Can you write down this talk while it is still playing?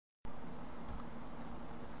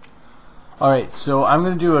Alright, so I'm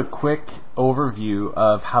going to do a quick overview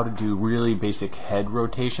of how to do really basic head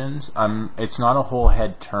rotations. It's not a whole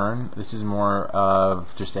head turn, this is more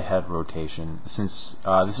of just a head rotation, since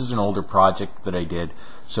this is an older project that I did.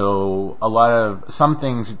 So some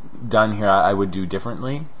things done here I would do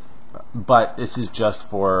differently, but this is just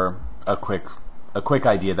for a quick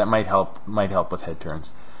idea that might help with head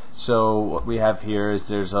turns. So what we have here is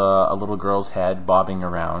there's a little girl's head bobbing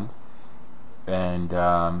around,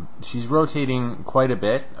 and she's rotating quite a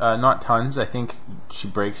bit, not tons. I think she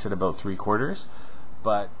breaks at about 3/4,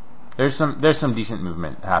 but there's some decent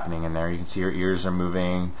movement happening in there. You can see her ears are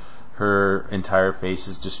moving, her entire face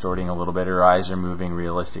is distorting a little bit, her eyes are moving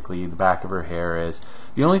realistically, the back of her hair is.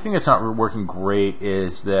 The only thing that's not working great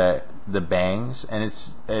is the bangs, and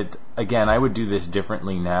again, I would do this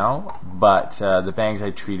differently now, but the bangs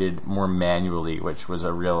I treated more manually, which was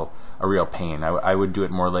a real pain. I would do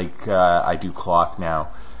it more like I do cloth now,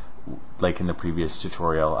 like in the previous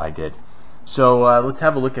tutorial I did. So let's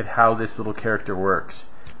have a look at how this little character works.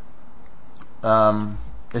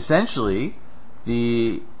 Essentially,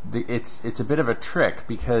 it's a bit of a trick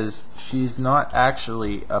because she's not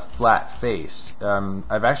actually a flat face.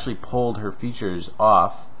 I've actually pulled her features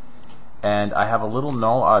off, and I have a little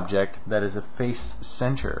null object that is a face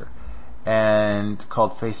center, and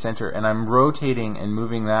called face center, and I'm rotating and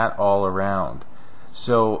moving that all around.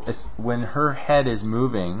 So when her head is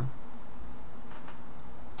moving,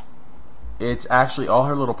 it's actually all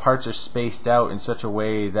her little parts are spaced out in such a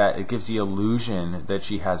way that it gives the illusion that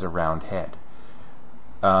she has a round head.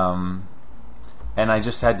 And I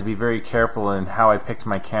just had to be very careful in how I picked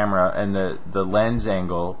my camera and the lens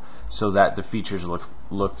angle so that the features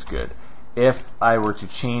looked good. If I were to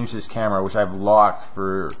change this camera, which I've locked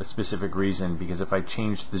for a specific reason, because if I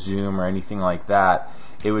changed the zoom or anything like that,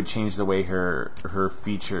 it would change the way her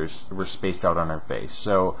features were spaced out on her face.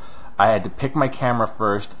 So I had to pick my camera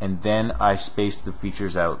first, and then I spaced the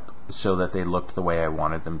features out so that they looked the way I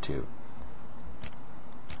wanted them to.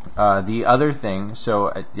 The other thing,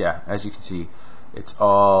 so yeah, as you can see, it's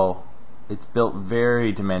built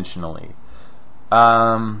very dimensionally.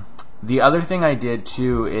 The other thing I did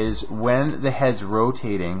too is when the head's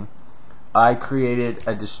rotating, I created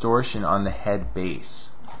a distortion on the head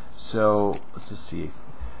base. So let's just see if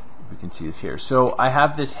we can see this here. So I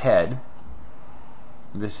have this head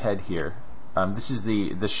here. This is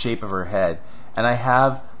the shape of her head, and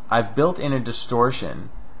I've built in a distortion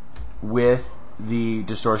with the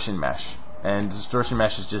distortion mesh, and the distortion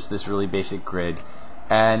mesh is just this really basic grid,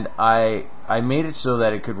 and I made it so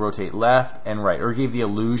that it could rotate left and right, or gave the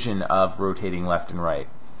illusion of rotating left and right.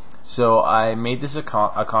 So I made this a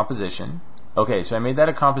composition. Okay, so I made that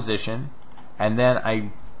a composition, and then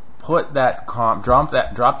I put that dropped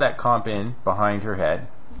that comp in behind her head,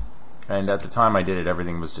 and at the time I did it,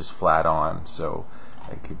 everything was just flat on, so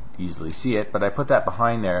I could easily see it, but I put that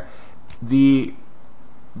behind there. The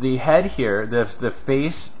head here, the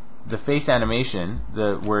face animation,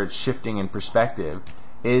 where it's shifting in perspective,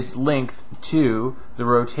 is linked to the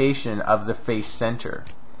rotation of the face center.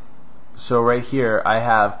 So right here I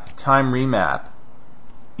have time remap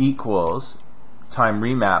equals time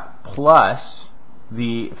remap plus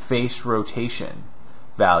the face rotation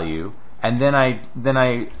value, and then I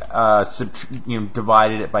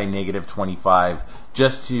divided it by -25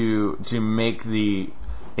 just to make the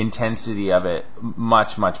intensity of it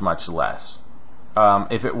much less.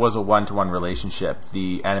 If it was a one-to-one relationship,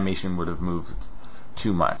 the animation would have moved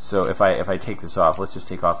too much. So if I take this off, let's just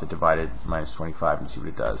take off the divided -25 and see what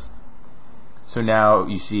it does. So now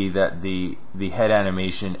you see that the head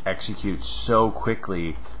animation executes so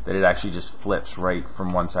quickly that it actually just flips right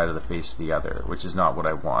from one side of the face to the other, which is not what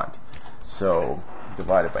I want. So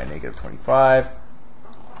divided by -25.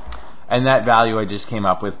 And that value I just came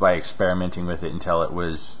up with by experimenting with it until it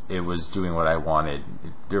was doing what I wanted.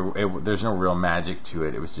 There's no real magic to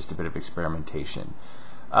it. It was just a bit of experimentation.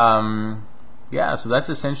 Yeah, so that's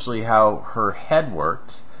essentially how her head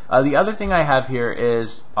works. The other thing I have here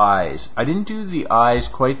is eyes. I didn't do the eyes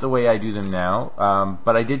quite the way I do them now,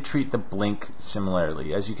 but I did treat the blink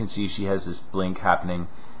similarly. As you can see, she has this blink happening.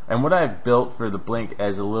 And what I've built for the blink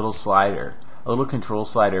is a little slider, a little control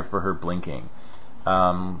slider for her blinking.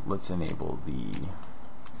 Let's enable the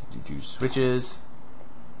switches.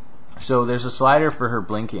 So there's a slider for her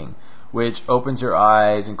blinking, which opens her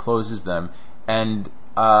eyes and closes them, and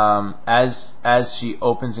as she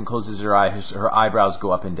opens and closes her eyes, her eyebrows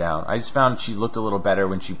go up and down. I just found she looked a little better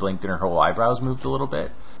when she blinked and her whole eyebrows moved a little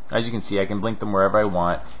bit. As you can see, I can blink them wherever I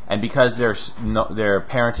want, and because they're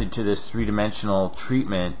parented to this three-dimensional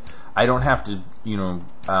treatment, I don't have to,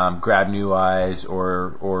 grab new eyes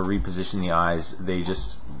or reposition the eyes. They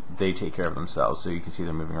just they take care of themselves. So you can see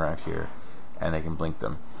they're moving around here, and I can blink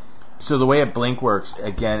them. So the way a blink works,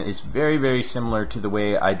 again, is very, very similar to the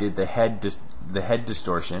way I did the head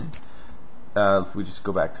distortion. If we just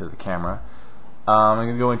go back to the camera, I'm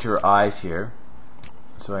going to go into her eyes here.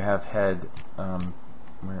 So I have head.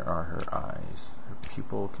 Where are her eyes? Her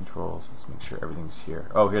pupil controls. Let's make sure everything's here.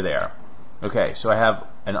 Oh, here they are. Okay, so I have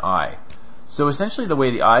an eye. So essentially the way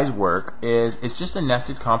the eyes work is it's just a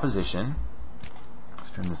nested composition.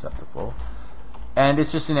 Let's turn this up to full. And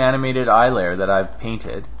it's just an animated eye layer that I've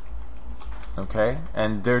painted. Okay,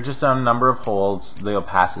 and they're just on a number of holds, the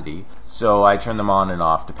opacity. So I turn them on and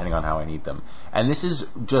off depending on how I need them. And this is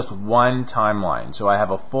just one timeline. So I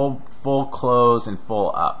have a full close and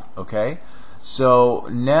full up. Okay, so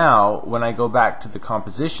now when I go back to the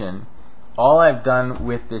composition, all I've done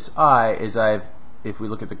with this eye is if we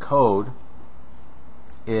look at the code,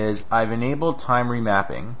 is I've enabled time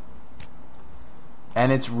remapping,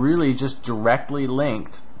 and it's really just directly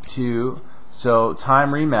linked to, so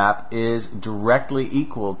time remap is directly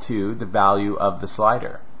equal to the value of the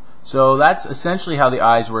slider. So that's essentially how the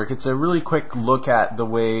eyes work. It's a really quick look at the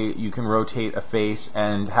way you can rotate a face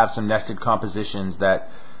and have some nested compositions that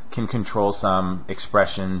can control some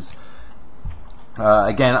expressions.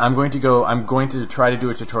 Again, I'm going to try to do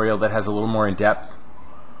a tutorial that has a little more in-depth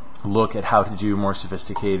look at how to do more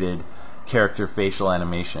sophisticated character facial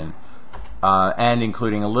animation, and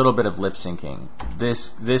including a little bit of lip syncing.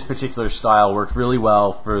 This particular style worked really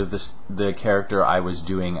well for the character I was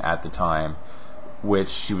doing at the time, which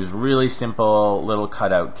she was really simple little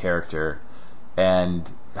cutout character,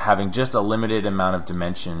 and having just a limited amount of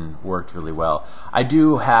dimension worked really well. I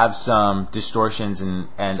do have some distortions and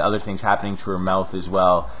other things happening to her mouth as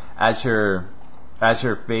well. As her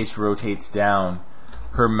face rotates down,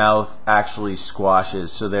 her mouth actually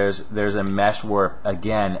squashes. So there's a mesh warp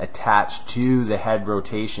again attached to the head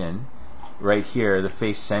rotation right here, the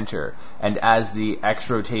face center. And as the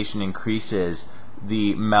X rotation increases,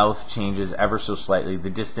 the mouth changes ever so slightly. The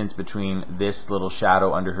distance between this little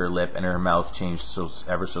shadow under her lip and her mouth changed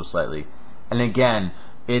ever so slightly. And again,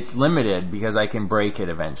 it's limited because I can break it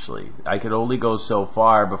eventually. I could only go so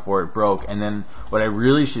far before it broke, and then what I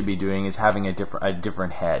really should be doing is having a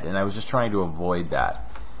different head, and I was just trying to avoid that.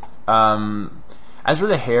 As for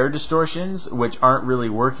the hair distortions, which aren't really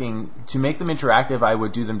working, to make them interactive, I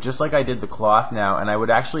would do them just like I did the cloth now, and I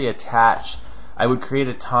would actually I would create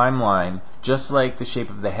a timeline just like the shape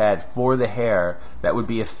of the head for the hair that would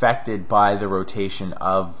be affected by the rotation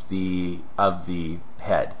of the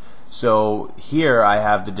head. So here I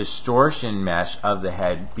have the distortion mesh of the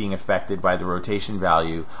head being affected by the rotation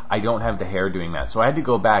value. I don't have the hair doing that. So I had to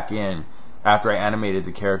go back in after I animated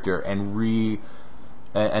the character and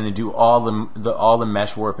then do all the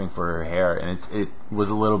mesh warping for her hair, and it was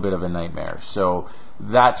a little bit of a nightmare. So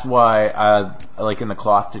that's why, like in the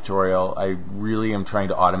cloth tutorial, I really am trying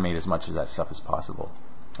to automate as much of that stuff as possible.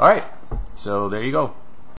 Alright, so there you go.